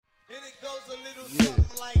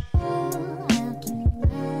Hello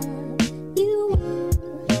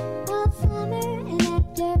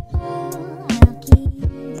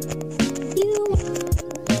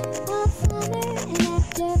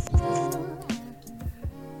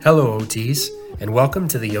OTs, and welcome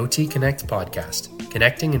to the OT Connect podcast,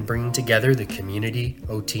 connecting and bringing together the community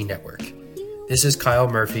OT network. This is Kyle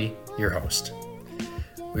Murphy, your host.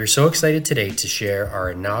 We are so excited today to share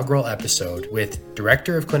our inaugural episode with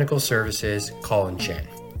Director of Clinical Services, Colin Chan.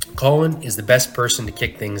 Colin is the best person to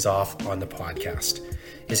kick things off on the podcast.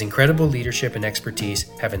 His incredible leadership and expertise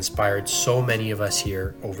have inspired so many of us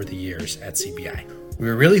here over the years at CBI. We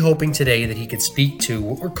were really hoping today that he could speak to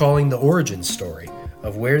what we're calling the origin story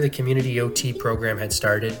of where the community OT program had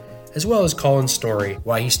started, as well as Colin's story,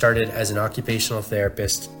 why he started as an occupational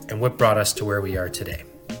therapist, and what brought us to where we are today.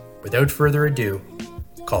 Without further ado,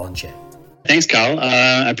 Colin Chan. Thanks, Kyle.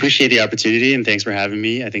 I appreciate the opportunity, and thanks for having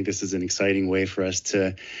me. I think this is an exciting way for us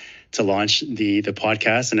to launch the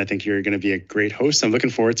podcast, and I think you're going to be a great host. I'm looking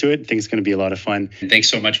forward to it. I think it's going to be a lot of fun. Thanks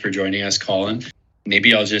so much for joining us, Colin.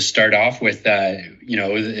 Maybe I'll just start off with, the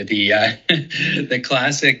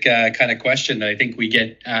classic kind of question that I think we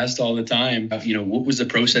get asked all the time. What was the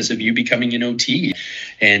process of you becoming an OT,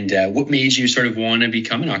 and what made you sort of want to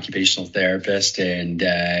become an occupational therapist, and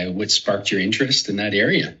what sparked your interest in that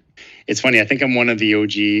area? It's funny. I think I'm one of the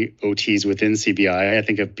OG OTs within CBI. I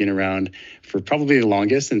think I've been around for probably the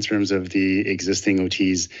longest in terms of the existing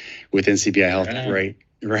OTs within CBI Health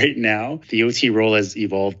right now. The OT role has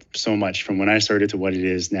evolved so much from when I started to what it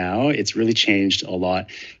is now. It's really changed a lot.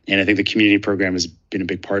 And I think the community program has been a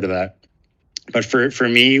big part of that. But for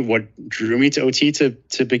me, what drew me to OT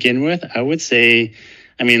to begin with, I would say,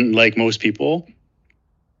 like most people,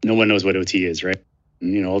 no one knows what OT is, right?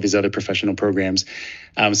 All these other professional programs.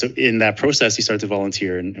 So in that process, you start to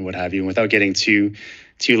volunteer and what have you. And without getting too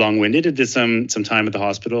long-winded, I did some time at the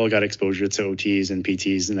hospital. I got exposure to OTs and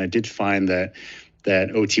PTs, and I did find that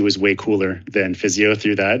OT was way cooler than physio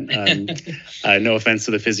through that. No offense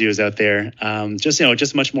to the physios out there.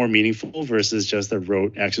 Just much more meaningful versus just the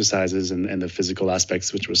rote exercises and the physical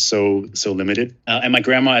aspects, which was so limited. And my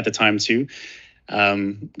grandma at the time too,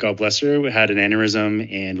 God bless her, had an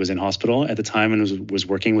aneurysm and was in hospital at the time and was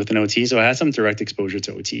working with an OT. So I had some direct exposure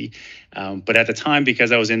to OT. But at the time,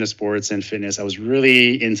 because I was into sports and fitness, I was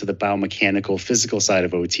really into the biomechanical, physical side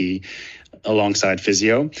of OT alongside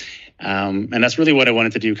physio. And that's really what I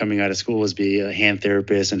wanted to do coming out of school, was be a hand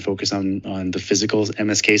therapist and focus on the physical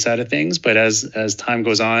MSK side of things. But as time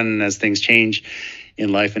goes on and as things change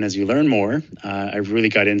in life and as you learn more, I really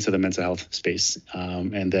got into the mental health space.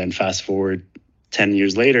 And then fast forward 10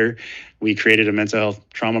 years later, we created a mental health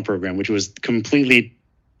trauma program, which was completely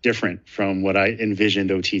different from what I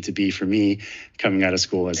envisioned OT to be for me coming out of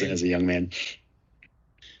school as a young man.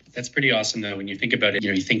 That's pretty awesome, though, when you think about it.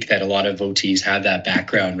 You think that a lot of OTs have that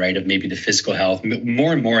background, right, of maybe the physical health.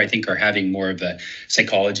 More and more, I think, are having more of the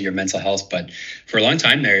psychology or mental health. But for a long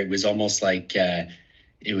time there, it was almost like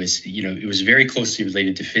it was very closely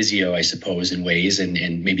related to physio, I suppose, in ways. And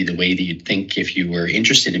maybe the way that you'd think if you were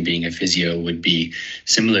interested in being a physio would be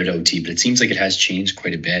similar to OT. But it seems like it has changed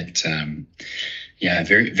quite a bit.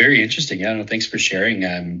 Very, very interesting. Thanks for sharing.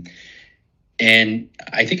 And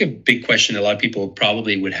I think a big question a lot of people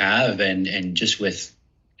probably would have, and just with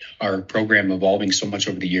our program evolving so much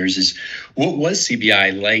over the years, is what was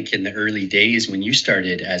CBI like in the early days when you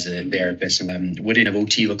started as a therapist? And what did an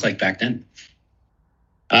OT look like back then?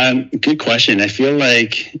 Good question. I feel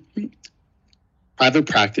like private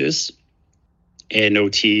practice and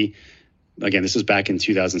OT, again, this was back in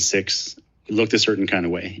 2006, looked a certain kind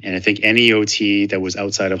of way. And I think any OT that was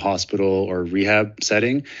outside of hospital or rehab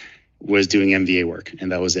setting was doing MVA work,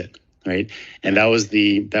 and that was it, right? And that was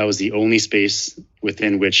the only space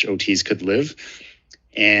within which OTs could live.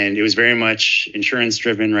 And it was very much insurance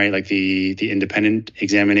driven, right? Like the independent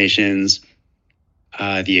examinations,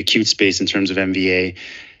 the acute space in terms of MVA.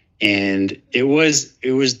 And it was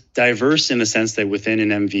diverse in the sense that within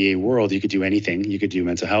an MVA world, you could do anything. You could do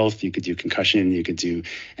mental health, you could do concussion, you could do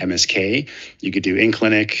MSK, you could do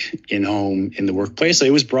in-clinic, in-home, in the workplace. So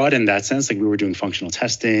it was broad in that sense. Like we were doing functional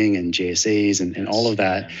testing and JSAs and all of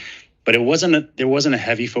that. But there wasn't a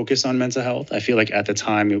heavy focus on mental health. I feel like at the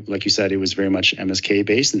time, like you said, it was very much MSK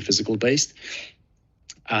based and physical based.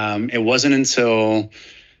 It wasn't until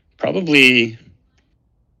probably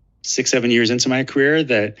 6-7 years into my career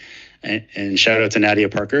that, and shout out to Nadia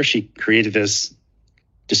Parker, she created this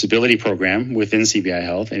disability program within CBI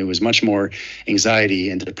Health, and it was much more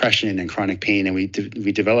anxiety and depression and chronic pain. And we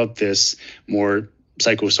developed this more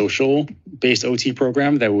psychosocial based OT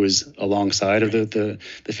program that was alongside of the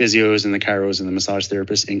physios and the chiros and the massage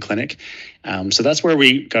therapists in clinic. So that's where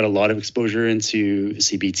we got a lot of exposure into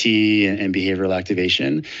CBT and behavioral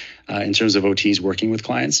activation in terms of OTs working with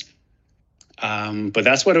clients. But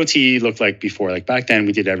that's what OT looked like before. Like back then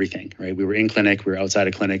we did everything, right? We were in clinic, we were outside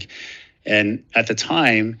of clinic. And at the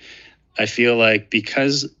time, I feel like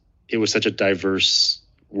because it was such a diverse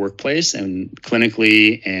workplace and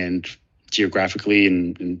clinically and geographically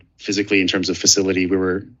and physically in terms of facility, we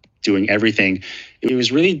were doing everything. It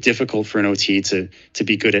was really difficult for an OT to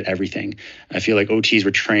be good at everything. I feel like OTs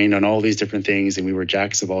were trained on all these different things and we were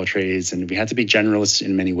jacks of all trades and we had to be generalists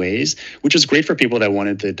in many ways, which was great for people that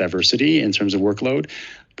wanted the diversity in terms of workload.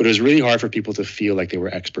 But it was really hard for people to feel like they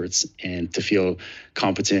were experts and to feel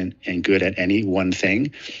competent and good at any one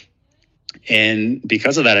thing. And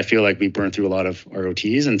because of that, I feel like we burned through a lot of our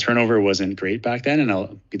OTs and turnover wasn't great back then. And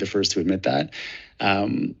I'll be the first to admit that.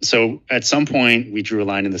 So at some point we drew a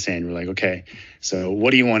line in the sand. We're like, okay, so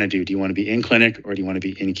what do you want to do? Do you want to be in clinic or do you want to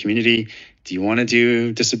be in community? Do you want to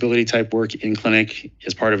do disability type work in clinic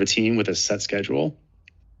as part of a team with a set schedule?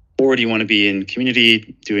 Or do you want to be in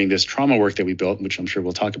community doing this trauma work that we built, which I'm sure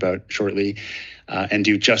we'll talk about shortly, and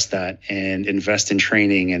do just that and invest in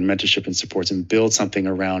training and mentorship and supports and build something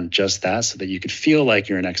around just that so that you could feel like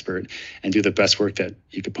you're an expert and do the best work that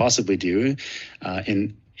you could possibly do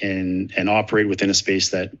and operate within a space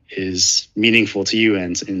that is meaningful to you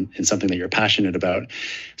and something that you're passionate about.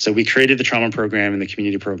 So we created the trauma program and the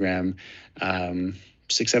community program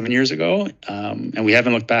 6-7 years ago, and we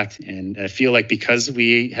haven't looked back. And I feel like because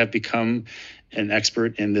we have become an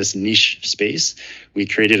expert in this niche space, we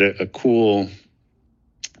created a cool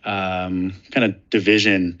kind of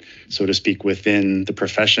division, so to speak, within the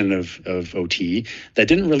profession of OT that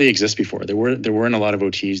didn't really exist before. There weren't a lot of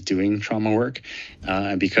OTs doing trauma work,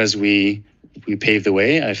 and because we paved the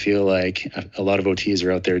way, I feel like a lot of OTs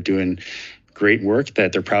are out there doing great work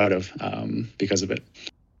that they're proud of because of it.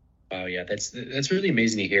 Wow, yeah, that's really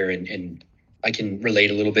amazing to hear, and I can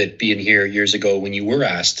relate a little bit being here years ago when you were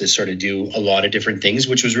asked to sort of do a lot of different things,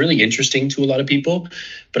 which was really interesting to a lot of people.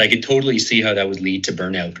 But I could totally see how that would lead to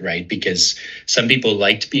burnout, right? Because some people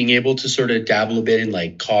liked being able to sort of dabble a bit in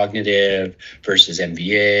like cognitive versus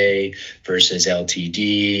MVA versus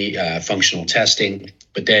LTD, functional testing.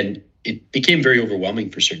 But then it became very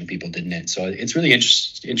overwhelming for certain people, didn't it? So it's really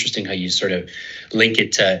interesting how you sort of link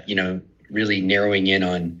it to, really narrowing in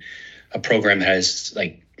on a program that has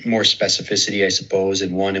like more specificity, I suppose,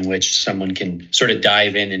 and one in which someone can sort of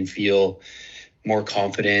dive in and feel more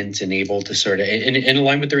confident and able to sort of and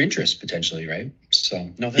align with their interests potentially, right? So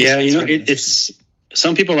it's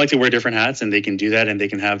some people like to wear different hats and they can do that and they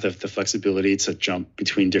can have the flexibility to jump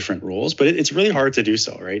between different roles, but it's really hard to do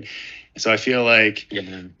so, right? So I feel like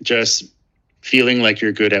just feeling like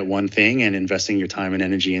you're good at one thing and investing your time and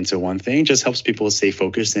energy into one thing just helps people stay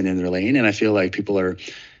focused and in their lane. And I feel like people are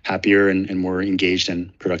happier and more engaged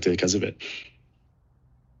and productive because of it.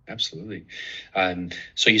 Absolutely.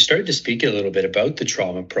 So you started to speak a little bit about the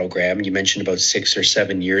trauma program. You mentioned about 6 or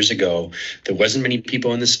 7 years ago, there wasn't many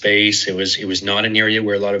people in the space. It was not an area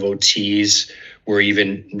where a lot of OTs were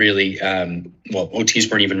even really,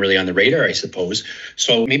 OTs weren't even really on the radar, I suppose.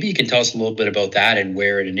 So maybe you can tell us a little bit about that and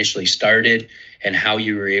where it initially started and how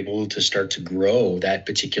you were able to start to grow that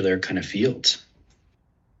particular kind of field.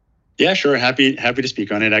 Yeah, sure. Happy to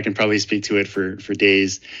speak on it. I can probably speak to it for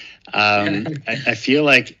days. I feel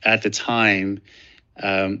like at the time,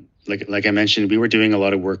 like I mentioned, we were doing a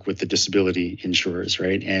lot of work with the disability insurers,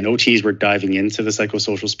 right? And OTs were diving into the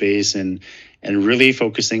psychosocial space and really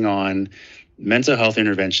focusing on mental health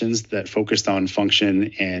interventions that focused on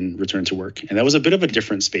function and return to work. And that was a bit of a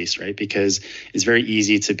different space, right? Because it's very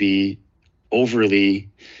easy to be an overly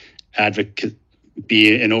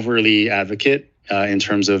advocate in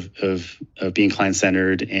terms of being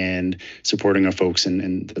client-centered and supporting our folks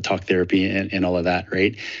and the talk therapy and all of that,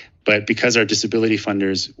 right? But because our disability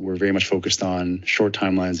funders were very much focused on short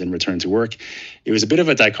timelines and return to work, it was a bit of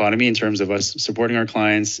a dichotomy in terms of us supporting our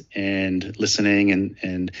clients and listening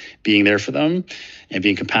and being there for them and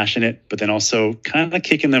being compassionate, but then also kind of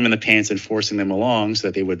kicking them in the pants and forcing them along so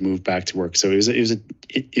that they would move back to work. So it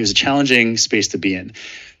was a challenging space to be in.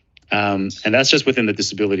 And that's just within the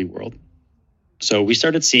disability world. So we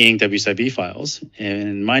started seeing WCIB files,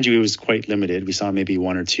 and mind you, it was quite limited. We saw maybe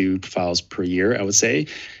 1 or 2 files per year, I would say,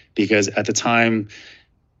 because at the time,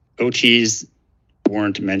 OTs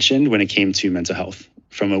weren't mentioned when it came to mental health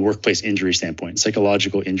from a workplace injury standpoint,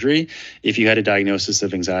 psychological injury. If you had a diagnosis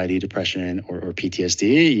of anxiety, depression, or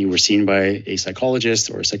PTSD, you were seen by a psychologist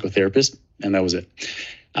or a psychotherapist, and that was it.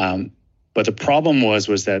 But the problem was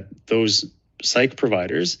that those psych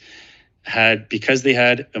providers because they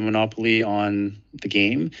had a monopoly on the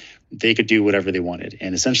game, they could do whatever they wanted.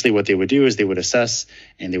 And essentially what they would do is they would assess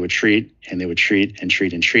and they would treat and they would treat and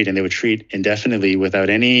treat and treat, and they would treat indefinitely without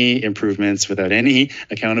any improvements, without any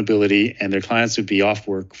accountability, and their clients would be off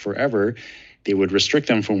work forever. They would restrict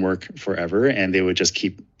them from work forever, and they would just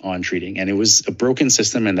keep on treating. And it was a broken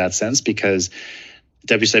system in that sense because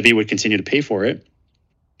WCIB would continue to pay for it.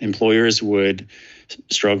 Employers would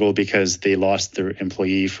struggle because they lost their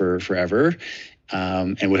employee forever,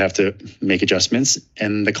 and would have to make adjustments.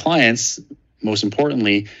 And the clients, most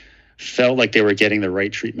importantly, felt like they were getting the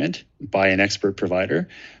right treatment by an expert provider,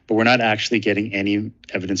 but were not actually getting any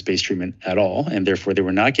evidence-based treatment at all, and therefore they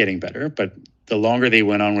were not getting better. But the longer they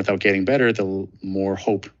went on without getting better, the more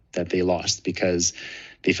hope that they lost, because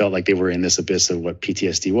they felt like they were in this abyss of what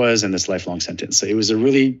PTSD was and this lifelong sentence. So it was a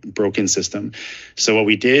really broken system. So what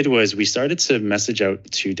we did was we started to message out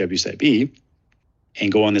to WCIB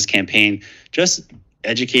and go on this campaign, just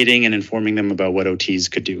educating and informing them about what OTs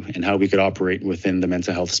could do and how we could operate within the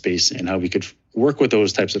mental health space and how we could work with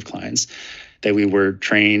those types of clients, that we were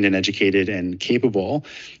trained and educated and capable.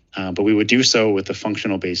 But we would do so with a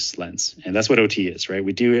functional based lens. And that's what OT is, right?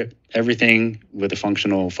 We do everything with a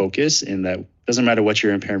functional focus, in that it doesn't matter what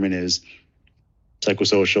your impairment is,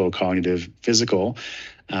 psychosocial, cognitive, physical,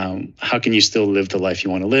 how can you still live the life you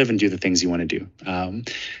want to live and do the things you want to do?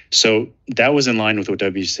 So that was in line with what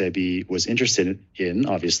WCIB was interested in,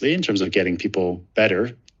 obviously, in terms of getting people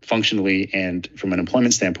better functionally and from an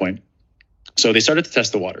employment standpoint. So they started to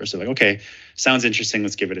test the waters. They're like, okay, sounds interesting,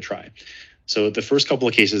 let's give it a try. So the first couple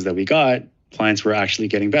of cases that we got, clients were actually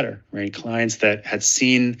getting better, right? Clients that had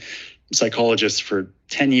seen psychologists for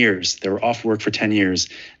 10 years, they were off work for 10 years,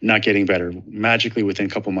 not getting better. Magically, within a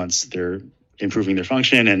couple months, they're improving their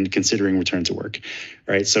function and considering return to work,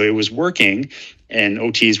 right? So it was working, and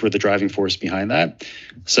OTs were the driving force behind that.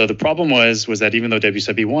 So the problem was that even though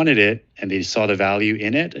WCIB wanted it and they saw the value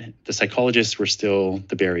in it, the psychologists were still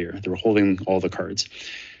the barrier. They were holding all the cards.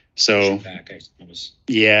 So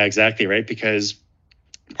yeah, exactly, right? Because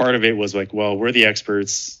part of it was like, well, we're the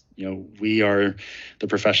experts, we are the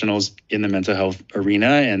professionals in the mental health arena,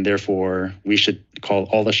 and therefore we should call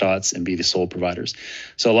all the shots and be the sole providers.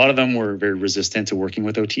 So a lot of them were very resistant to working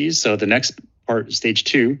with OTs. So the next part, stage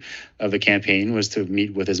 2 of the campaign, was to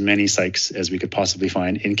meet with as many psychs as we could possibly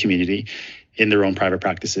find in community, in their own private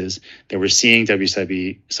practices, that were seeing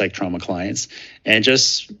WCIB psych trauma clients, and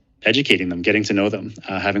just educating them, getting to know them,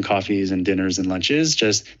 having coffees and dinners and lunches,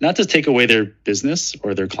 just not to take away their business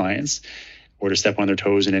or their clients or to step on their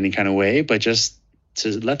toes in any kind of way, but just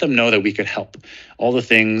to let them know that we could help. All the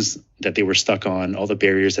things that they were stuck on, all the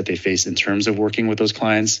barriers that they faced in terms of working with those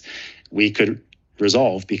clients, we could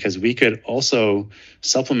resolve, because we could also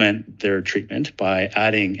supplement their treatment by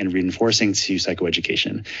adding and reinforcing to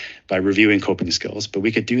psychoeducation, by reviewing coping skills. But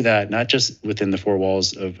we could do that not just within the four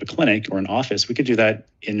walls of a clinic or an office, we could do that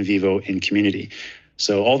in vivo in community.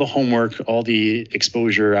 So all the homework, all the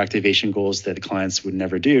exposure activation goals that the clients would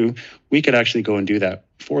never do, we could actually go and do that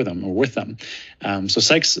for them or with them. So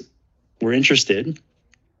psychs were interested,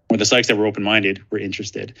 or the psychs that were open-minded were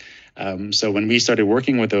interested. So when we started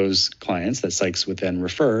working with those clients that psychs would then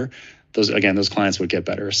refer, those clients would get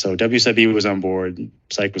better. So WCIB was on board,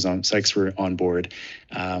 psychs were on board.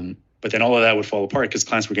 But then all of that would fall apart because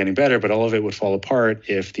clients were getting better, but all of it would fall apart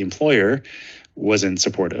if the employer wasn't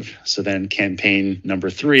supportive. So then campaign number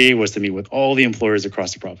 3 was to meet with all the employers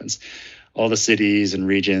across the province, all the cities and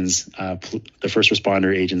regions, the first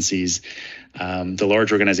responder agencies, the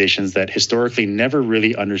large organizations that historically never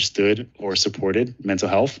really understood or supported mental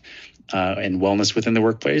health and wellness within the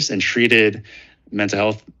workplace, and treated mental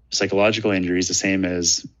health, psychological injuries the same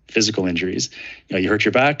as physical injuries. You hurt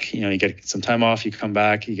your back, you get some time off, you come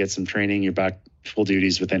back, you get some training, you're back full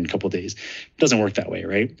duties within a couple of days. It doesn't work that way,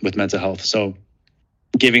 right, with mental health. So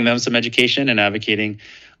giving them some education and advocating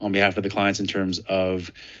on behalf of the clients in terms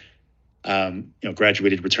of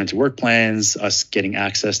graduated return to work plans, us getting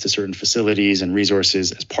access to certain facilities and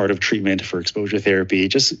resources as part of treatment for exposure therapy,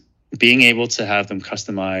 just being able to have them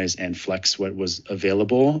customize and flex what was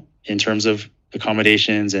available in terms of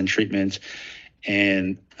accommodations and treatment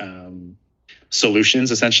and solutions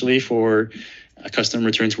essentially for custom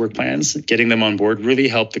return to work plans. Getting them on board really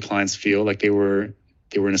helped the clients feel like they were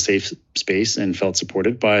in a safe space and felt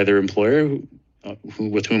supported by their employer,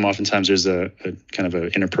 with whom oftentimes there's a kind of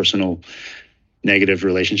an interpersonal negative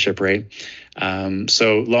relationship, right?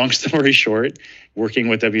 So long story short, working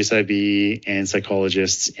with WCIB and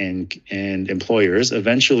psychologists and employers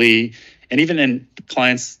eventually, and even in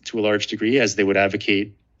clients to a large degree, as they would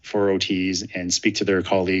advocate for OTs and speak to their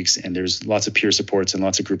colleagues. And there's lots of peer supports and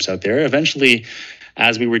lots of groups out there. Eventually,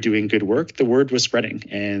 as we were doing good work, the word was spreading,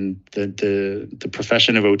 and the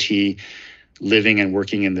profession of OT, living and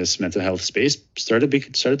working in this mental health space, started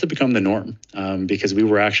to become the norm, because we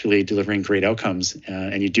were actually delivering great outcomes.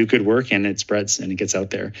 And you do good work, and it spreads and it gets out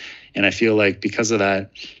there. And I feel like because of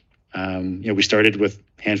that, we started with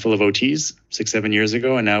a handful of OTs 6-7 years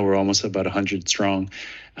ago, and now we're almost about 100 strong,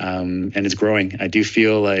 and it's growing. I do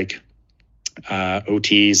feel like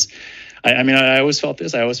OTs. I always felt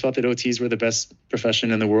this. I always felt that OTs were the best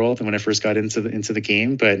profession in the world, and when I first got into the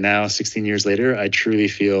game. But now, 16 years later, I truly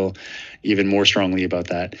feel even more strongly about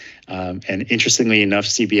that. And interestingly enough,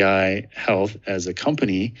 CBI Health as a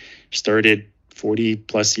company started 40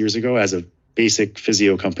 plus years ago as a basic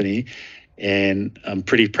physio company. And I'm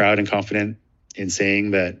pretty proud and confident in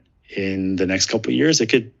saying that in the next couple of years, it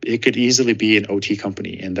could easily be an OT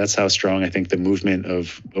company. And that's how strong I think the movement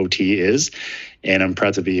of OT is. And I'm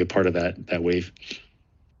proud to be a part of that wave.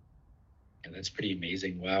 Yeah, that's pretty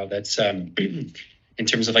amazing. Wow. That's in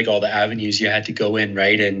terms of like all the avenues you had to go in,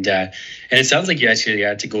 right? And it sounds like you actually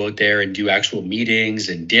had to go out there and do actual meetings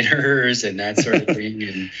and dinners and that sort of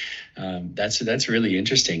thing. And that's really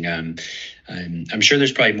interesting. I'm sure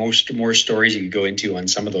there's probably more stories you could go into on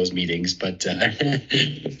some of those meetings, but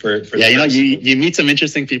you meet some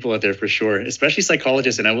interesting people out there for sure, especially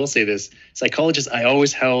psychologists. And I will say this, psychologists I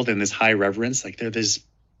always held in this high reverence. Like, they're this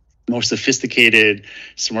most sophisticated,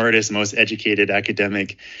 smartest, most educated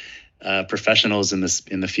academic professionals in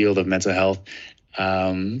the field of mental health,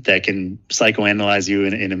 that can psychoanalyze you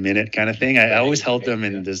in a minute kind of thing. I always held them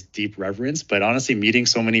in this deep reverence, but honestly, meeting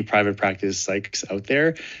so many private practice psychs out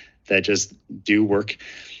there that just do work,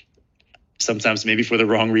 sometimes maybe for the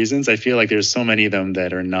wrong reasons. I feel like there's so many of them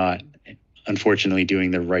that are not, unfortunately,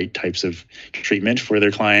 doing the right types of treatment for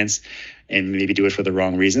their clients, and maybe do it for the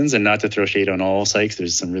wrong reasons. And not to throw shade on all psychs,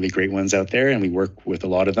 there's some really great ones out there, and we work with a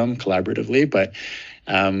lot of them collaboratively. But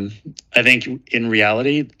I think in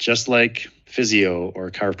reality, just like physio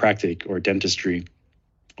or chiropractic or dentistry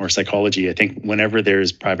or psychology, I think whenever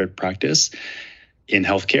there's private practice in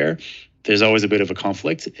healthcare, there's always a bit of a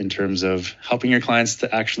conflict in terms of helping your clients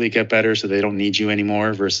to actually get better so they don't need you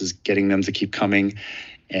anymore, versus getting them to keep coming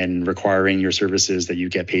and requiring your services that you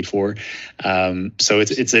get paid for. So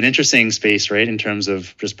it's an interesting space, right, in terms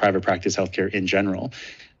of just private practice healthcare in general,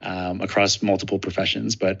 across multiple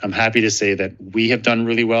professions. But I'm happy to say that we have done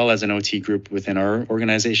really well as an OT group within our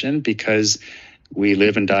organization, because we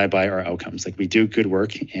live and die by our outcomes. Like, we do good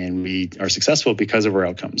work and we are successful because of our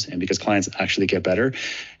outcomes and because clients actually get better.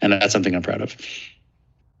 And that's something I'm proud of.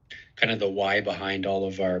 Kind of the why behind all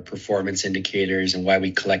of our performance indicators and why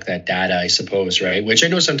we collect that data, I suppose, right? Which I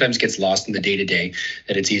know sometimes gets lost in the day-to-day,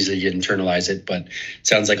 that it's easy to internalize it, but it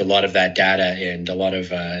sounds like a lot of that data and a lot of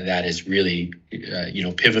that is really,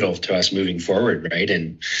 pivotal to us moving forward, right?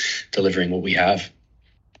 And delivering what we have.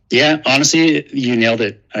 Yeah, honestly, you nailed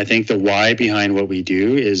it. I think the why behind what we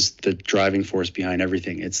do is the driving force behind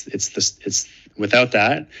everything. It's without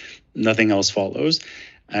that, nothing else follows.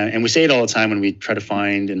 And we say it all the time when we try to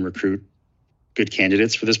find and recruit good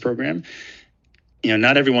candidates for this program.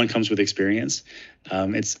 Not everyone comes with experience.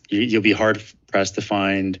 You'll be hard pressed to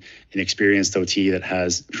find an experienced OT that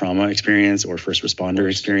has trauma experience or first responder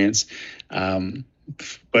experience.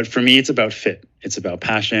 But for me, it's about fit. It's about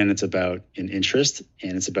passion. It's about an interest.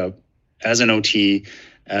 And it's about, as an OT,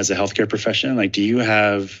 as a healthcare profession, like, do you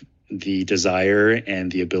have the desire and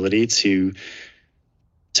the ability to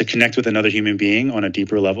connect with another human being on a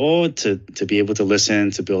deeper level, to be able to listen,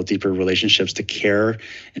 to build deeper relationships, to care,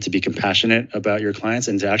 and to be compassionate about your clients,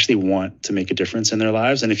 and to actually want to make a difference in their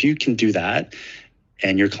lives? And if you can do that,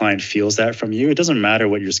 and your client feels that from you, it doesn't matter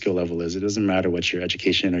what your skill level is. It doesn't matter what your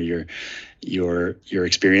education or your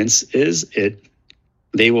experience is.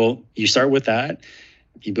 You start with that,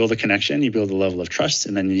 you build a connection, you build a level of trust,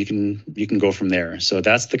 and then you can go from there. So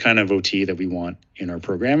that's the kind of OT that we want in our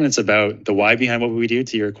program. And it's about the why behind what we do,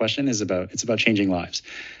 to your question, it's about changing lives.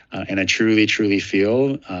 And I truly, truly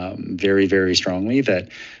feel very, very strongly that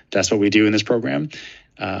that's what we do in this program,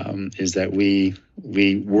 is that we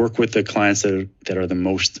work with the clients that are the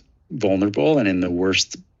most vulnerable and in the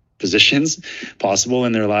worst positions possible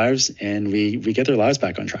in their lives, and we get their lives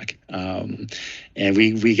back on track. And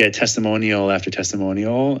we get testimonial after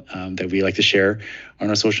testimonial that we like to share on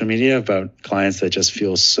our social media about clients that just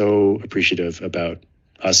feel so appreciative about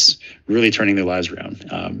us really turning their lives around.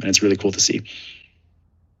 And it's really cool to see.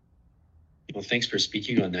 Well, thanks for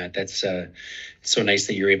speaking on that. That's so nice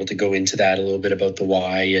that you're able to go into that a little bit about the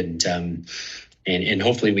why, and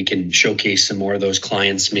hopefully we can showcase some more of those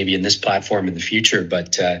clients maybe in this platform in the future.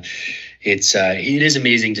 But it is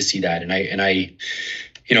amazing to see that. And I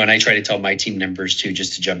try to tell my team members too,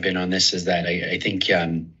 just to jump in on this, is that I think,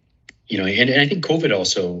 and I think COVID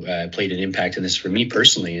also played an impact in this for me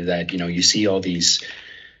personally, that, you see all these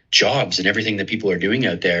jobs and everything that people are doing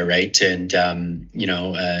out there, right? And,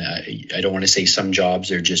 I don't want to say some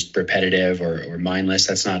jobs are just repetitive or mindless.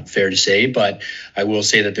 That's not fair to say, but I will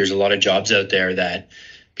say that there's a lot of jobs out there that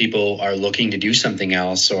people are looking to do something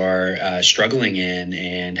else or struggling in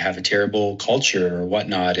and have a terrible culture or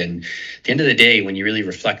whatnot. And at the end of the day, when you really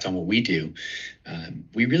reflect on what we do,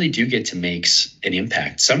 we really do get to make an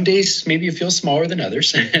impact. Some days maybe it feels smaller than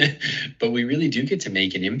others, but we really do get to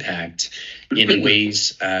make an impact in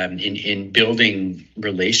ways in building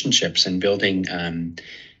relationships and building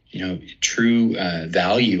true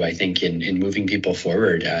value, I think, in moving people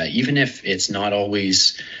forward, even if it's not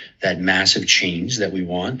always that massive change that we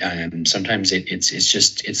want. Sometimes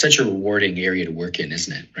it's such a rewarding area to work in,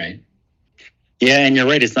 isn't it? Right? Yeah, and you're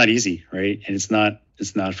right. It's not easy, right? And it's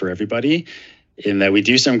not for everybody. In that we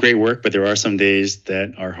do some great work, but there are some days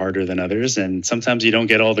that are harder than others. And sometimes you don't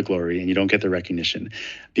get all the glory and you don't get the recognition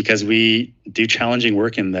because we do challenging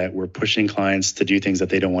work in that we're pushing clients to do things that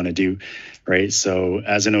they don't want to do, right? So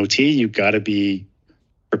as an OT, you've got to be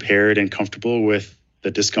prepared and comfortable with the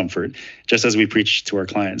discomfort, just as we preach to our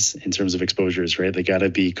clients in terms of exposures, right? They got to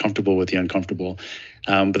be comfortable with the uncomfortable.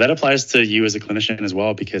 But that applies to you as a clinician as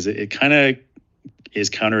well, because it kind of is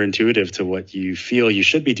counterintuitive to what you feel you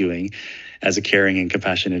should be doing as a caring and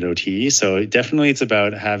compassionate OT. So definitely it's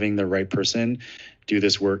about having the right person do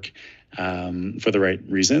this work for the right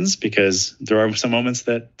reasons, because there are some moments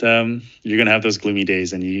that you're going to have those gloomy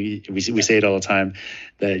days, and we say it all the time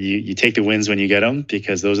that you take the wins when you get them,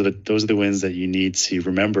 because those are the wins that you need to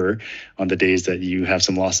remember on the days that you have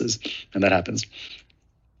some losses, and that happens.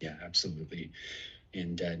 Yeah, absolutely.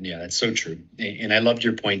 And that's so true. And I loved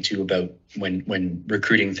your point too about when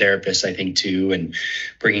recruiting therapists, I think too, and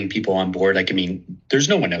bringing people on board. Like, I mean, there's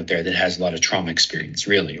no one out there that has a lot of trauma experience,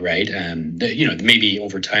 really, right? Maybe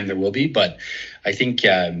over time there will be, but I think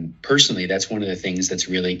personally, that's one of the things that's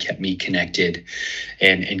really kept me connected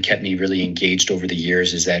and kept me really engaged over the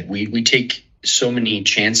years, is that we take so many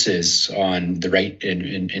chances on the right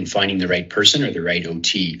in finding the right person or the right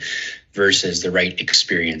OT versus the right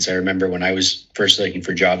experience. I remember when I was first looking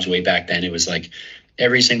for jobs way back then, it was like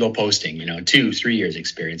every single posting, 2-3 years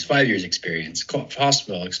experience, 5 years experience,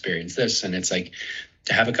 hospital experience, this. And it's like,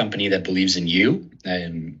 to have a company that believes in you,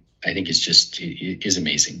 I think it is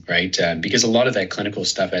amazing, right? Because a lot of that clinical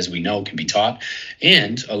stuff, as we know, can be taught,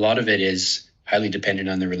 and a lot of it is highly dependent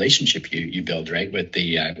on the relationship you build, right, with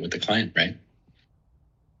the client, right?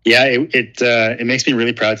 Yeah, it makes me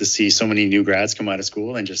really proud to see so many new grads come out of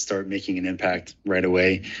school and just start making an impact right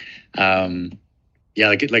away. Like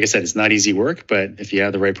I said, it's not easy work, but if you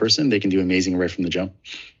have the right person, they can do amazing right from the jump.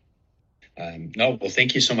 Well,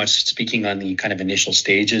 thank you so much for speaking on the kind of initial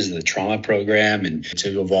stages of the trauma program and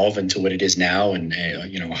to evolve into what it is now, and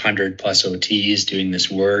 100 plus OTs doing this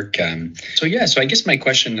work. So I guess my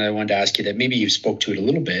question I wanted to ask you, that maybe you spoke to it a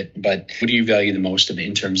little bit, but what do you value the most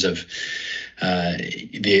in terms of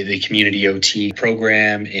the community OT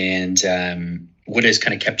program, and what has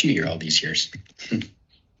kind of kept you here all these years?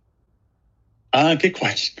 Good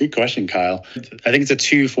question, Kyle. I think it's a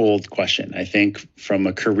twofold question. I think from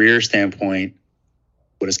a career standpoint,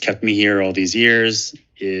 what has kept me here all these years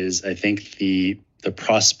is, I think, the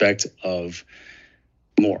prospect of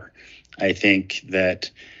more. I think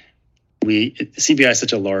that CBI is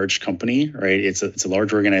such a large company, right? It's a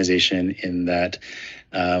large organization in that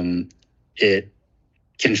it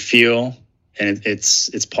can feel, and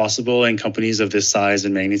it's possible in companies of this size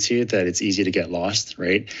and magnitude that it's easy to get lost,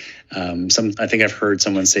 right? I think I've heard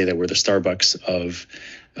someone say that we're the Starbucks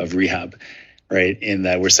of rehab, right? In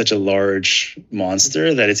that we're such a large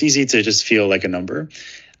monster that it's easy to just feel like a number.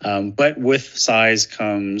 But with size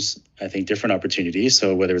comes, I think, different opportunities.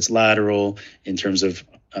 So whether it's lateral in terms of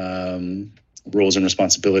roles and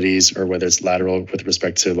responsibilities, or whether it's lateral with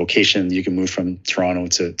respect to location, you can move from Toronto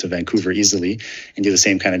to Vancouver easily and do the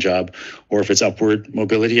same kind of job. Or if it's upward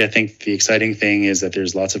mobility, I think the exciting thing is that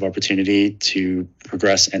there's lots of opportunity to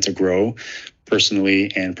progress and to grow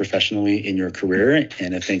personally and professionally in your career.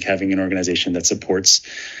 And I think having an organization that supports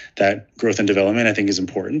that growth and development, I think, is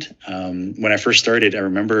important. When I first started, I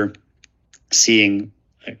remember seeing,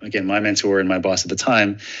 again, my mentor and my boss at the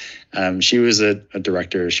time, she was a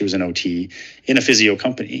director, she was an OT in a physio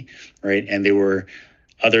company, right? And there were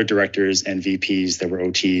other directors and VPs that were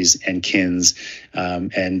OTs and KINs,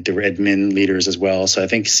 and there were admin leaders as well. So I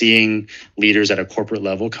think seeing leaders at a corporate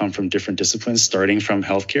level come from different disciplines, starting from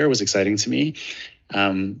healthcare, was exciting to me.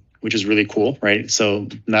 which is really cool, right? So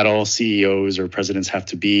not all CEOs or presidents have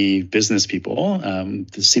to be business people.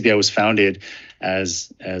 The CBI was founded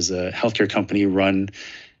as a healthcare company run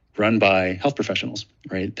by health professionals,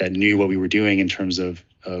 right? That knew what we were doing in terms of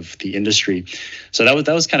the industry. So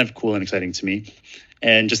that was kind of cool and exciting to me.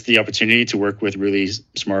 And just the opportunity to work with really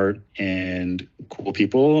smart and cool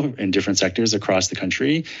people in different sectors across the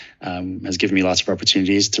country has given me lots of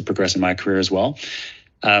opportunities to progress in my career as well.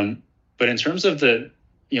 But in terms of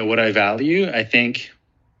what I value, I think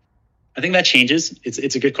that changes.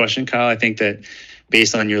 It's a good question, Kyle. I think that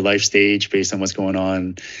based on your life stage, based on what's going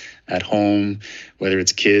on at home, whether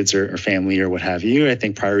it's kids or family or what have you, I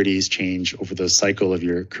think priorities change over the cycle of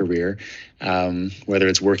your career, whether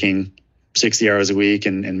it's working 60 hours a week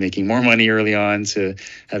and making more money early on to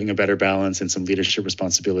having a better balance and some leadership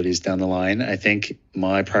responsibilities down the line. I think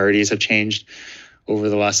my priorities have changed over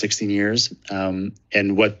the last 16 years.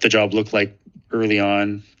 And what the job looked like early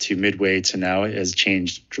on to midway to now has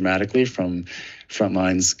changed dramatically, from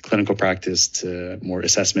frontlines clinical practice to more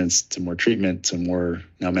assessments to more treatment to more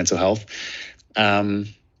now mental health. So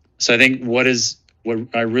I think what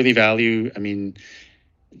I really value,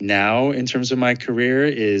 now in terms of my career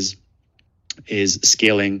is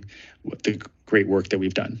scaling the great work that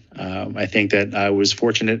we've done. I think that I was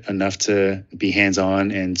fortunate enough to be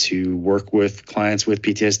hands-on and to work with clients with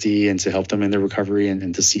PTSD and to help them in their recovery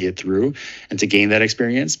and to see it through and to gain that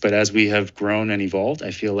experience. But as we have grown and evolved,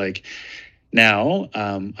 I feel like now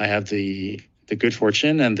I have the good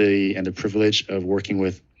fortune and the privilege of working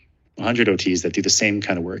with 100 OTs that do the same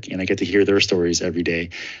kind of work, and I get to hear their stories every day,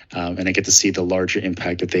 and I get to see the larger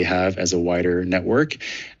impact that they have as a wider network.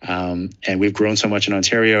 And we've grown so much in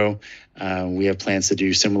Ontario. We have plans to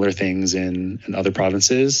do similar things in other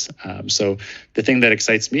provinces. So the thing that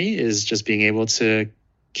excites me is just being able to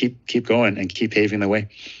keep going and keep paving the way.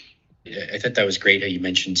 I thought that was great how you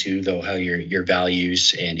mentioned too, though, how your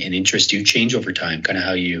values and interests do change over time, kind of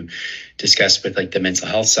how you discussed with like the mental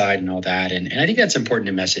health side and all that. And I think that's important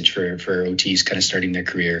to message for OTs kind of starting their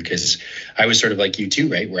career, because I was sort of like you too,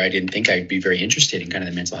 right? Where I didn't think I'd be very interested in kind of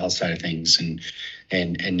the mental health side of things.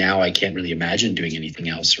 And now I can't really imagine doing anything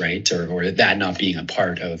else, right? Or that not being a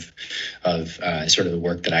part of sort of the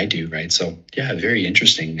work that I do, right? So yeah, very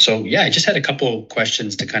interesting. So yeah, I just had a couple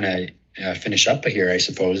questions to kind of finish up here, I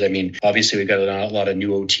suppose. Obviously we've got a lot of new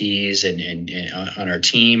OTs and on our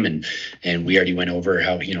team, and we already went over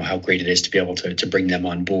how great it is to be able to bring them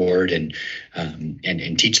on board and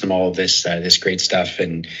teach them all of this great stuff.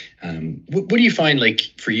 And what do you find, like,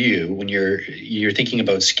 for you when you're thinking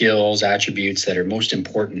about skills, attributes that are most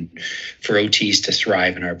important for OTs to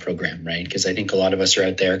thrive in our program, right? Because I think a lot of us are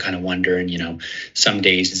out there kind of wondering, some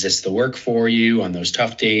days is this the work for you on those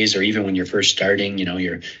tough days, or even when you're first starting,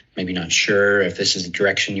 you're maybe not sure if this is the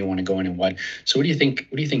direction you want to go in and what. So what do you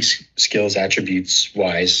think skills, attributes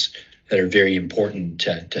wise that are very important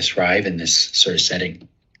to thrive in this sort of setting?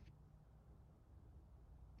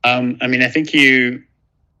 I think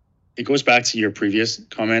it goes back to your previous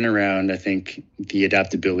comment around, I think, the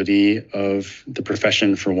adaptability of the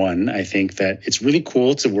profession for one. I think that it's really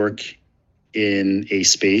cool to work in a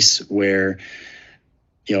space where,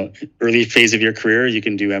 early phase of your career, you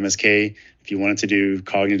can do MSK. If you wanted to do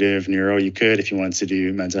cognitive neuro, you could. If you wanted to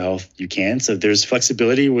do mental health, you can. So there's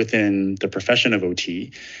flexibility within the profession of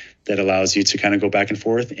OT that allows you to kind of go back and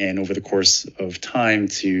forth, and over the course of time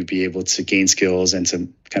to be able to gain skills and to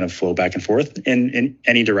kind of flow back and forth in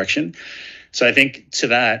any direction. So I think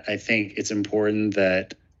it's important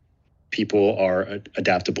that people are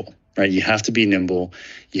adaptable, right? You have to be nimble.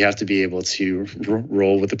 You have to be able to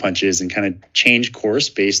roll with the punches and kind of change course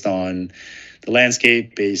based on the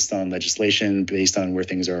landscape, based on legislation, based on where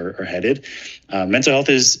things are headed. Mental health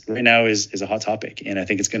right now is a hot topic, and I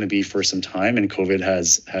think it's going to be for some time, and COVID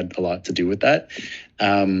has had a lot to do with that.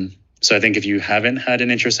 So I think if you haven't had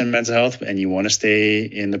an interest in mental health and you want to stay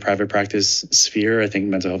in the private practice sphere, I think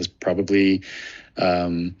mental health is probably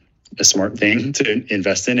a smart thing to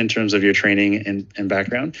invest in terms of your training and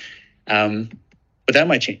background. But that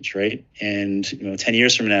might change, right? And 10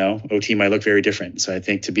 years from now, OT might look very different. So I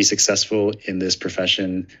think to be successful in this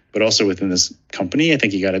profession, but also within this company, I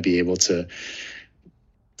think you got to be able to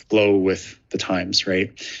flow with the times,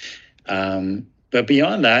 right? But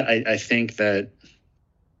beyond that, I think that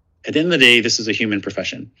at the end of the day, this is a human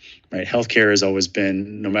profession, right? Healthcare has always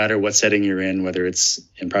been, no matter what setting you're in, whether it's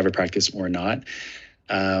in private practice or not,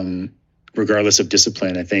 regardless of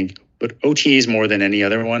discipline, I think. But OTs more than any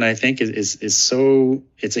other one, I think, is so,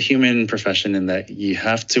 it's a human profession in that you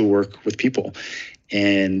have to work with people.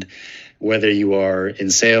 And whether you are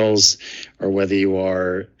in sales or whether you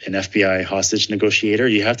are an FBI hostage negotiator,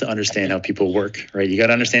 you have to understand how people work, right? You got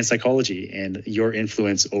to understand psychology and your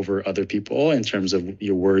influence over other people in terms of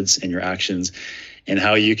your words and your actions and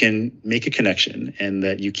how you can make a connection, and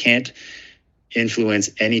that you can't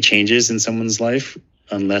influence any changes in someone's life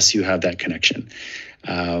unless you have that connection.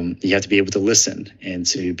 You have to be able to listen and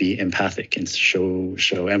to be empathic and to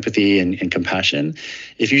show empathy and compassion.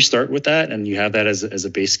 If you start with that and you have that as a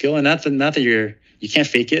base skill, and not that you can't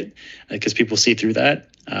fake it, because people see through that.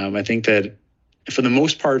 I think that for the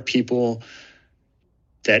most part, people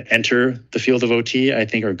that enter the field of OT, I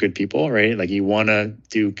think, are good people, right? Like, you want to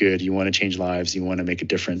do good, you want to change lives, you want to make a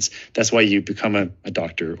difference. That's why you become a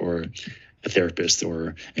doctor or a therapist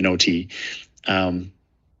or an OT.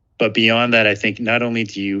 But beyond that, I think not only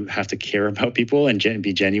do you have to care about people and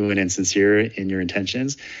be genuine and sincere in your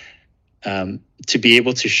intentions, to be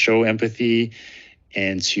able to show empathy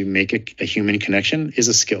and to make a human connection is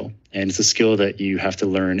a skill. And it's a skill that you have to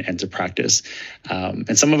learn and to practice.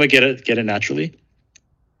 And some of it get it naturally.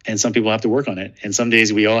 And some people have to work on it. And some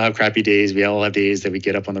days we all have crappy days. We all have days that we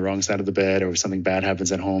get up on the wrong side of the bed, or something bad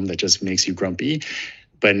happens at home that just makes you grumpy.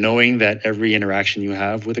 But knowing that every interaction you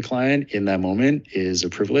have with a client in that moment is a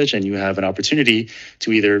privilege, and you have an opportunity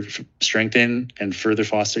to either strengthen and further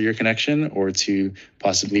foster your connection, or to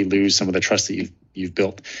possibly lose some of the trust that you've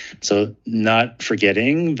built. So not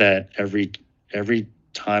forgetting that every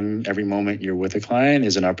time, every moment you're with a client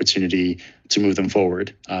is an opportunity to move them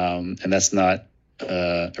forward. And that's not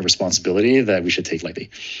a responsibility that we should take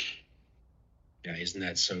lightly. Yeah, isn't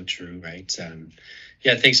that so true, right?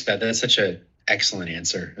 Yeah, thanks for that. That's such a excellent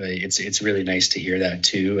answer. It's really nice to hear that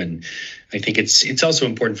too, and I think it's also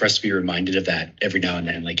important for us to be reminded of that every now and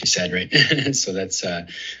then, like you said, right? So that's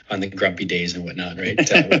on the grumpy days and whatnot, right?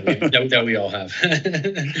 that we all have.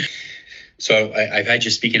 So I've had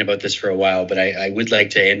you speaking about this for a while, but I would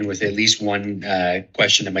like to end with at least one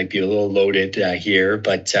question that might be a little loaded here,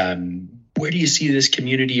 but where do you see this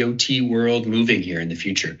community OT world moving here in the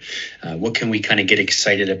future? What can we kind of get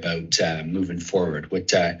excited about moving forward?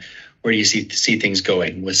 Where do you see things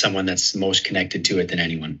going with someone that's most connected to it than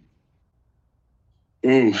anyone?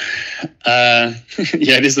 Ooh, yeah,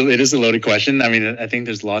 it is a loaded question. I mean, I think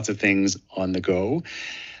there's lots of things on the go.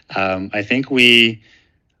 I think we've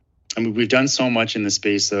done so much in the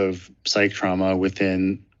space of psych trauma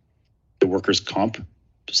within the workers' comp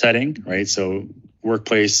setting, right? So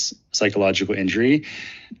workplace psychological injury,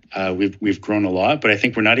 we've grown a lot, but I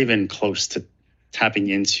think we're not even close to tapping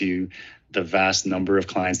into the vast number of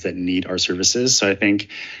clients that need our services. So I think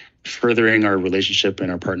furthering our relationship and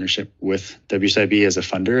our partnership with WCIB as a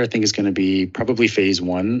funder, I think, is going to be probably phase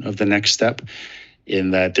one of the next step,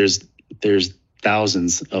 in that there's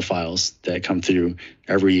thousands of files that come through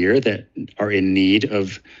every year that are in need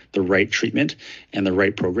of the right treatment and the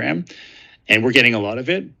right program. And we're getting a lot of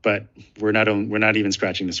it, but we're not even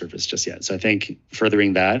scratching the surface just yet. So I think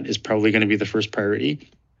furthering that is probably going to be the first priority.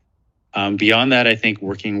 Beyond that, I think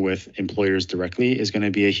working with employers directly is going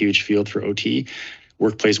to be a huge field for OT.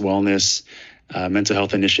 Workplace wellness, mental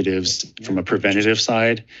health initiatives from a preventative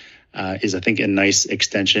side is, I think, a nice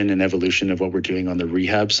extension and evolution of what we're doing on the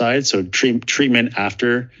rehab side. So treatment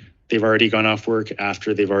after they've already gone off work,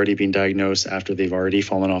 after they've already been diagnosed, after they've already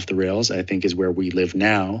fallen off the rails, I think is where we live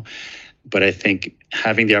now. But I think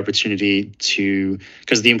having the opportunity to,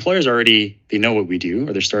 because the employers already, they know what we do,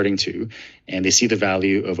 or they're starting to, and they see the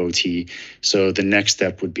value of OT. So the next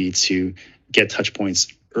step would be to get touch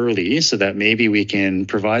points early, so that maybe we can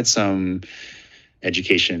provide some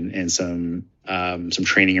education and some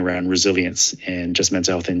training around resilience and just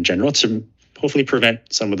mental health in general, to hopefully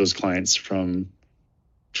prevent some of those clients from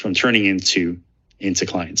turning into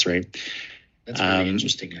clients, right? That's very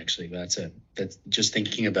interesting, actually. That's just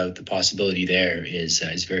thinking about the possibility there is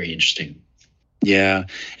very interesting. Yeah,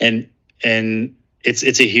 and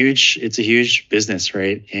it's a huge business,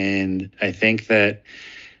 right? And I think that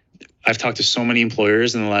I've talked to so many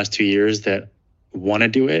employers in the last 2 years that want to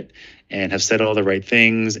do it and have said all the right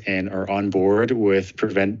things and are on board with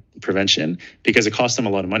prevention, because it costs them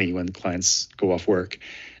a lot of money when clients go off work.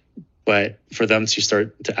 But for them to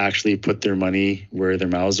start to actually put their money where their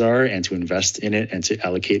mouths are and to invest in it and to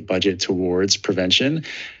allocate budget towards prevention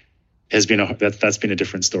has been that's been a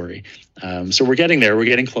different story. So we're getting there. We're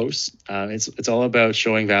getting close. It's all about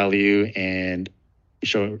showing value and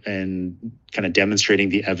kind of demonstrating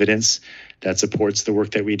the evidence that supports the work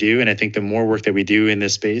that we do. And I think the more work that we do in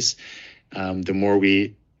this space, the more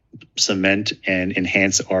we cement and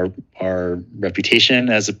enhance our reputation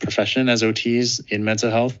as a profession, as OTs in mental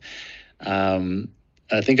health.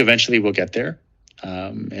 I think eventually we'll get there.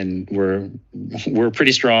 And we're a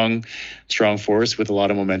pretty strong force with a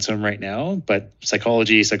lot of momentum right now. But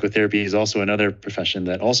psychotherapy is also another profession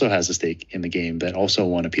that also has a stake in the game, that also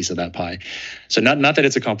want a piece of that pie. So not that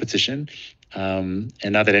it's a competition, and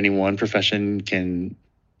not that any one profession can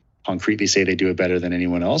concretely say they do it better than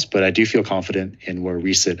anyone else, but I do feel confident in where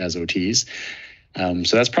we sit as OTs.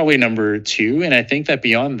 So that's probably number 2. And I think that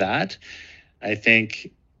beyond that, I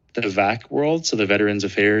think the VAC world, so the Veterans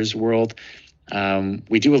Affairs world,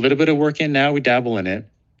 we do a little bit of work in now. We dabble in it.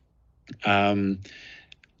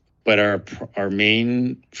 But our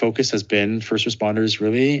main focus has been first responders,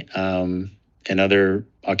 really, and other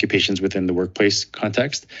occupations within the workplace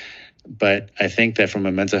context. But I think that from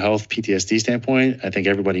a mental health PTSD standpoint, I think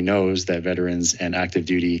everybody knows that veterans and active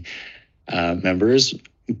duty members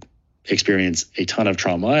experience a ton of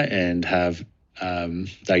trauma and have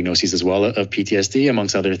diagnoses as well of PTSD,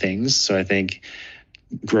 amongst other things. So I think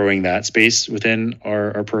growing that space within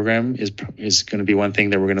our program is going to be one thing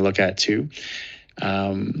that we're going to look at too.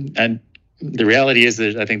 And the reality is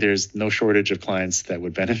that I think there's no shortage of clients that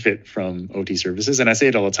would benefit from OT services. And I say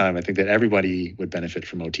it all the time. I think that everybody would benefit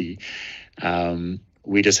from OT.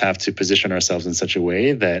 We just have to position ourselves in such a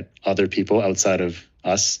way that other people outside of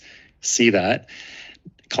us see that.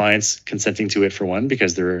 Clients consenting to it, for one,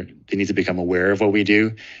 because they need to become aware of what we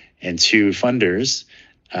do. And 2, funders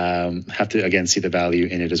have to, again, see the value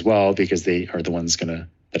in it as well, because they are the ones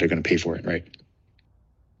that are going to pay for it, right?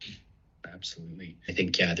 Absolutely. I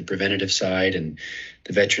think, the preventative side and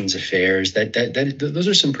the Veterans Affairs, those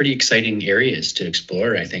are some pretty exciting areas to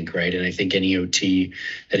explore, I think, right? And I think any OT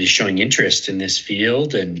that is showing interest in this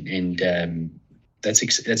field, and that's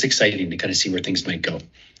exciting to kind of see where things might go.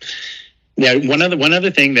 Yeah, one other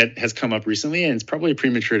thing that has come up recently, and it's probably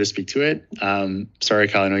premature to speak to it. Sorry,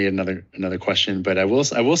 Kyle, I know you had another question, but I will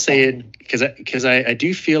say it because I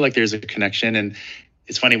do feel like there's a connection. And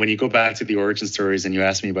it's funny, when you go back to the origin stories and you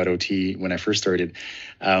asked me about OT when I first started,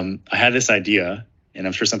 I had this idea, and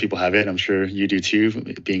I'm sure some people have it. I'm sure you do too,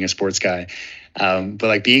 being a sports guy. But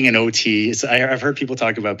like being an OT, I've heard people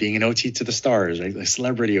talk about being an OT to the stars, right? Like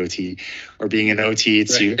celebrity OT, or being an OT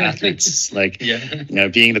to athletes, like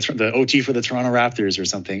being the OT for the Toronto Raptors or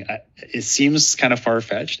something. It seems kind of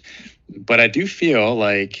far-fetched, but I do feel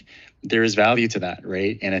like there is value to that,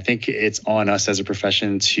 right? And I think it's on us as a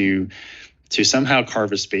profession to somehow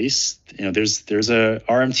carve a space. There's a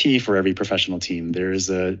RMT for every professional team. There's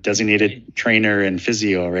a designated trainer and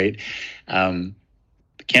physio, right?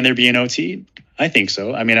 Can there be an OT? I think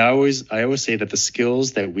so. I mean, I always say that the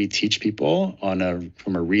skills that we teach people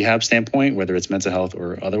from a rehab standpoint, whether it's mental health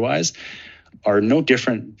or otherwise, are no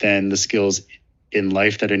different than the skills in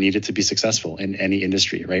life that are needed to be successful in any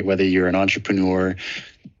industry, right? Whether you're an entrepreneur,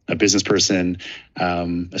 a business person,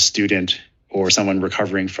 a student, or someone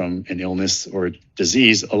recovering from an illness or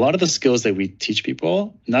disease, a lot of the skills that we teach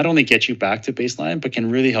people not only get you back to baseline, but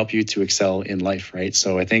can really help you to excel in life, right?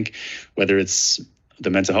 So I think whether it's the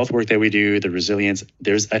mental health work that we do, the resilience,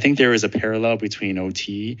 I think there is a parallel between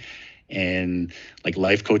OT and like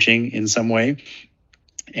life coaching in some way.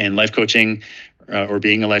 And life coaching or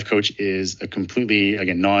being a life coach is a completely,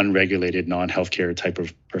 again, non-regulated, non-healthcare type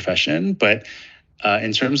of profession. But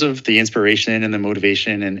in terms of the inspiration and the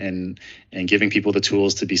motivation and giving people the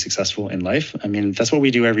tools to be successful in life, I mean, that's what we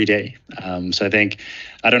do every day. So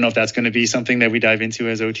I don't know if that's going to be something that we dive into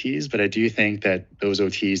as OTs, but I do think that those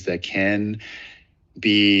OTs that can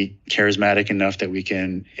be charismatic enough that we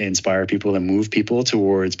can inspire people and move people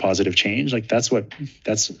towards positive change, like that's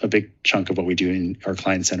a big chunk of what we do in our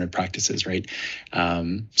client-centered practices, right?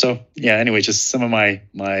 So yeah, anyway, just some of my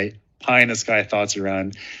pie in the sky thoughts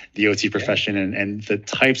around the OT profession and the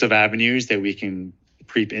types of avenues that we can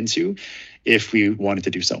creep into if we wanted to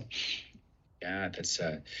do so. Yeah, that's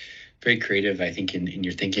very creative, I think, in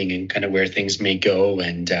your thinking and kind of where things may go.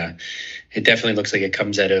 And it definitely looks like it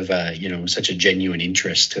comes out of, such a genuine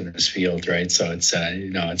interest in this field, right? So it's,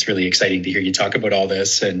 it's really exciting to hear you talk about all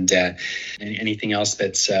this. And anything else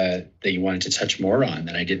that you wanted to touch more on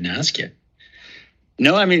that I didn't ask you?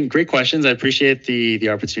 No, I mean, great questions. I appreciate the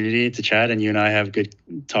opportunity to chat, and you and I have good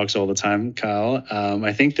talks all the time, Kyle.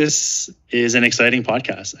 I think this is an exciting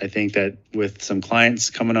podcast. I think that with some clients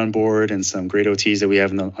coming on board and some great OTs that we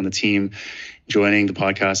have on the team joining the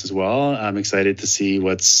podcast as well, I'm excited to see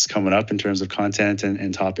what's coming up in terms of content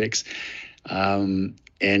and topics. And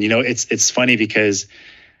it's funny because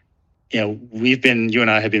you and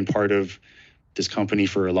I have been part of this company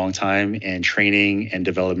for a long time, and training and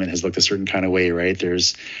development has looked a certain kind of way, right?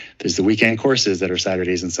 There's the weekend courses that are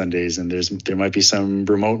Saturdays and Sundays, and there might be some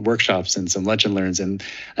remote workshops and some lunch and learns. And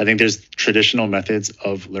I think there's traditional methods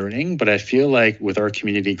of learning, but I feel like with our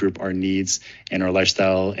community group, our needs and our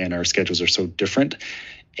lifestyle and our schedules are so different.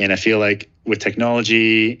 And I feel like with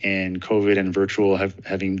technology and COVID and virtual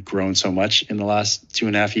having grown so much in the last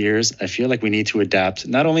 2.5 years, I feel like we need to adapt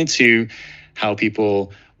not only to how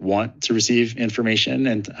people want to receive information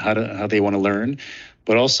and how they want to learn,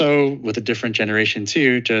 but also with a different generation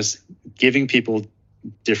too, just giving people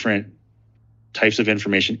different types of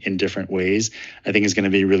information in different ways, I think is going to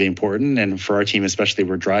be really important. And for our team, especially,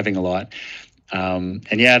 we're driving a lot. And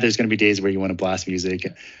yeah, there's going to be days where you want to blast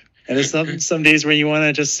music. And there's some days where you want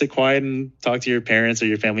to just sit quiet and talk to your parents or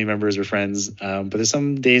your family members or friends. But there's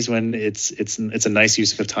some days when it's a nice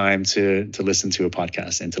use of time to listen to a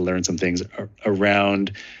podcast and to learn some things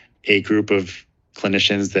around a group of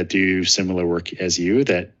clinicians that do similar work as you,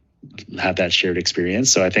 that have that shared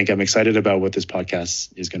experience. So I think I'm excited about what this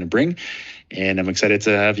podcast is going to bring, and I'm excited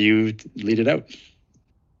to have you lead it out.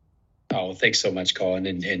 Oh, thanks so much, Colin.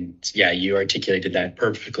 And yeah, you articulated that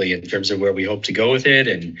perfectly in terms of where we hope to go with it.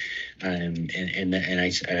 And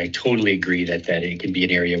I totally agree that it can be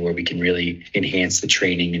an area where we can really enhance the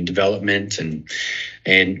training and development. And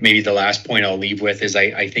maybe the last point I'll leave with is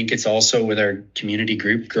I think it's also with our community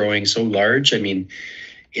group growing so large. I mean,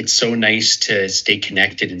 it's so nice to stay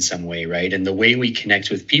connected in some way, right? And the way we connect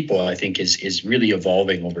with people, I think, is really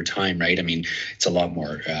evolving over time, right? I mean, it's a lot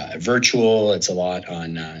more virtual. It's a lot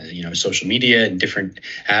on, social media and different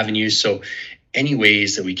avenues. So any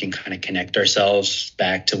ways that we can kind of connect ourselves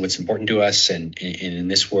back to what's important to us and in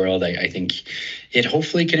this world, I think it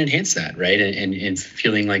hopefully can enhance that, right? And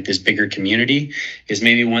feeling like this bigger community is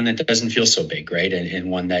maybe one that doesn't feel so big, right? And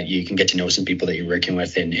one that you can get to know some people that you're working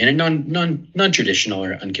with in a non-traditional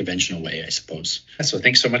or unconventional way, I suppose. So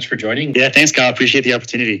thanks so much for joining. Yeah, thanks, Kyle. Appreciate the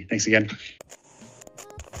opportunity. Thanks again.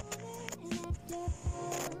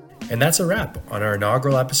 And that's a wrap on our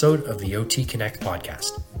inaugural episode of the OT Connect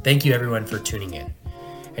podcast. Thank you everyone for tuning in.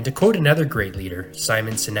 And to quote another great leader,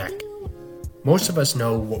 Simon Sinek, most of us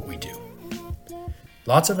know what we do.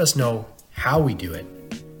 Lots of us know how we do it,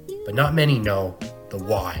 but not many know the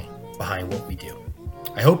why behind what we do.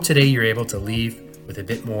 I hope today you're able to leave with a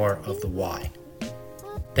bit more of the why.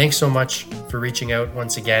 Thanks so much for reaching out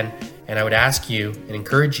once again, and I would ask you and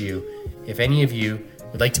encourage you, if any of you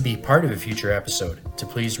would like to be part of a future episode, to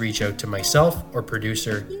please reach out to myself or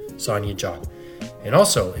producer Sonia John. And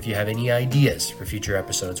also, if you have any ideas for future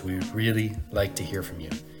episodes, we would really like to hear from you.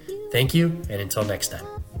 Thank you, and until next time.